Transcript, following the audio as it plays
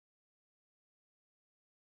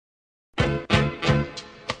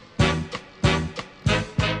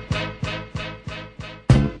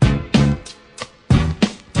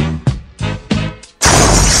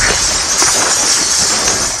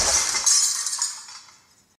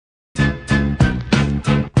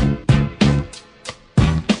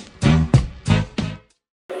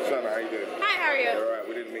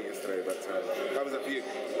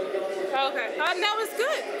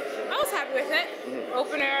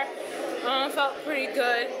far. Felt pretty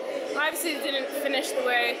good. Obviously didn't finish the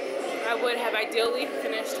way I would have ideally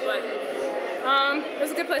finished, but it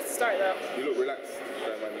was a good place to start though. You look relaxed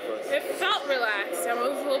going around the first. It felt relaxed. I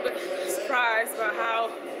was a little bit surprised about how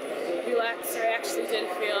relaxed I actually did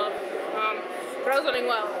feel. But I was running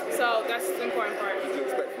well, so that's the important part. What did you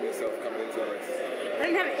expect from yourself coming into the race? I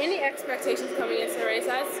didn't have any expectations coming into the race.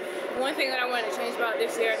 That's one thing that I wanted to change about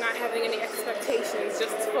this year, not having any expectations,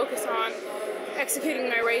 just focus on executing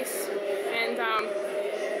my race and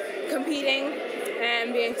competing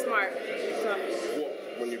and being smart. So.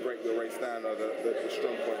 What, when you break your race down, are the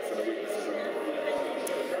strong points and the weaknesses in it?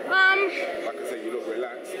 Like I said, you look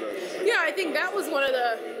relaxed. Yeah, I think that was one of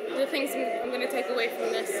the things I'm going to take away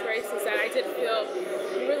from this race is that I did feel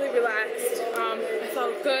really relaxed. I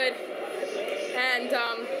felt good, and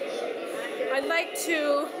I'd like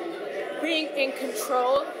to be in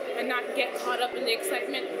control and not get caught up in the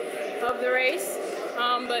excitement of the race.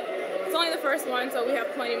 But it's only the first one, so we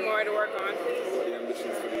have plenty more to work on. What are the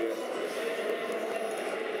ambitions for the year?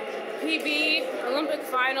 PB, Olympic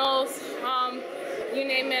finals, you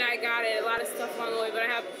name it, I got it. A lot of stuff on the way, but I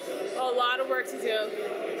have a lot of work to do,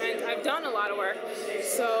 and I've done a lot of work.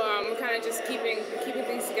 So I'm kind of just keeping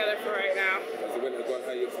things together for right now. Has the winter gone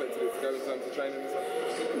how you expected it to go in terms of training and stuff?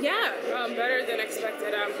 Yeah, better than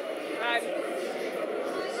expected. I've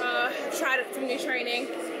tried some new training,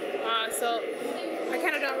 so I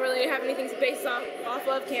kind of don't really have anything to base off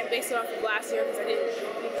of. Can't base it off of last year because I didn't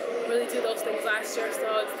really do those things last year,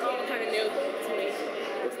 so it's all kind of new to me.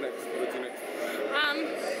 What's next? What's your next?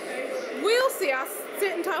 We'll see. I'll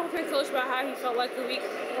sit and talk with my coach about how he felt like the week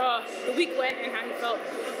went and how he felt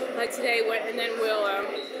like today went, and then we'll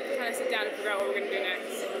kind of sit down and figure out what we're going to do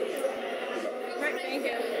next. All right, thank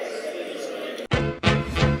you.